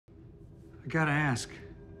I gotta ask.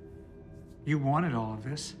 You wanted all of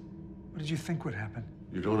this. What did you think would happen?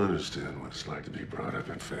 You don't understand what it's like to be brought up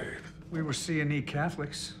in faith. We were C&E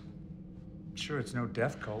Catholics. Sure, it's no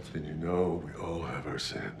death cult. And you know we all have our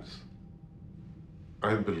sins.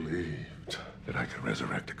 I believed that I could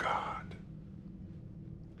resurrect a god.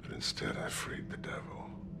 But instead, I freed the devil.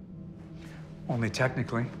 Only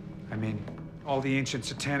technically. I mean, all the ancient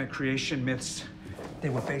satanic creation myths, they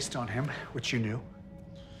were based on him, which you knew.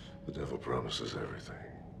 The devil promises everything.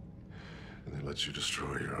 And then lets you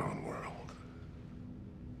destroy your own world.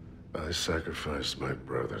 I sacrificed my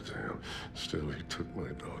brother to him. Still, he took my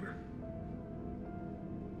daughter.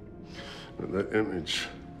 And that image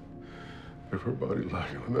of her body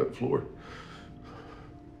lying on that floor,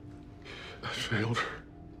 I failed her.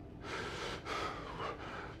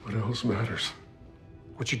 What else matters?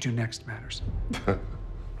 What you do next matters.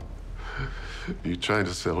 You trying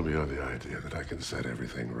to sell me on the idea that I can set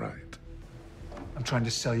everything right? I'm trying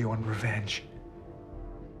to sell you on revenge.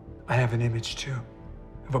 I have an image, too,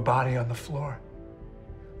 of a body on the floor.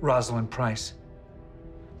 Rosalind Price.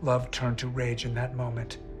 Love turned to rage in that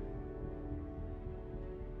moment.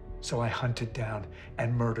 So I hunted down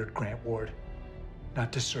and murdered Grant Ward.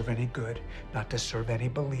 Not to serve any good, not to serve any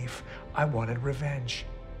belief. I wanted revenge.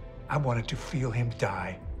 I wanted to feel him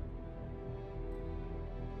die.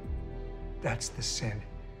 That's the sin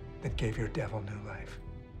that gave your devil new life.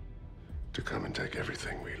 To come and take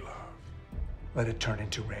everything we love. Let it turn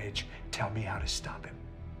into rage. Tell me how to stop him.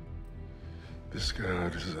 This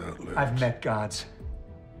god is outlived. I've met gods.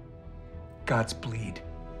 Gods bleed.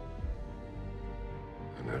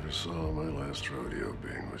 I never saw my last rodeo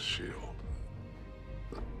being with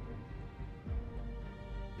S.H.I.E.L.D.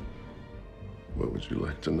 What would you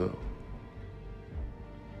like to know?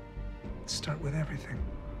 Let's start with everything.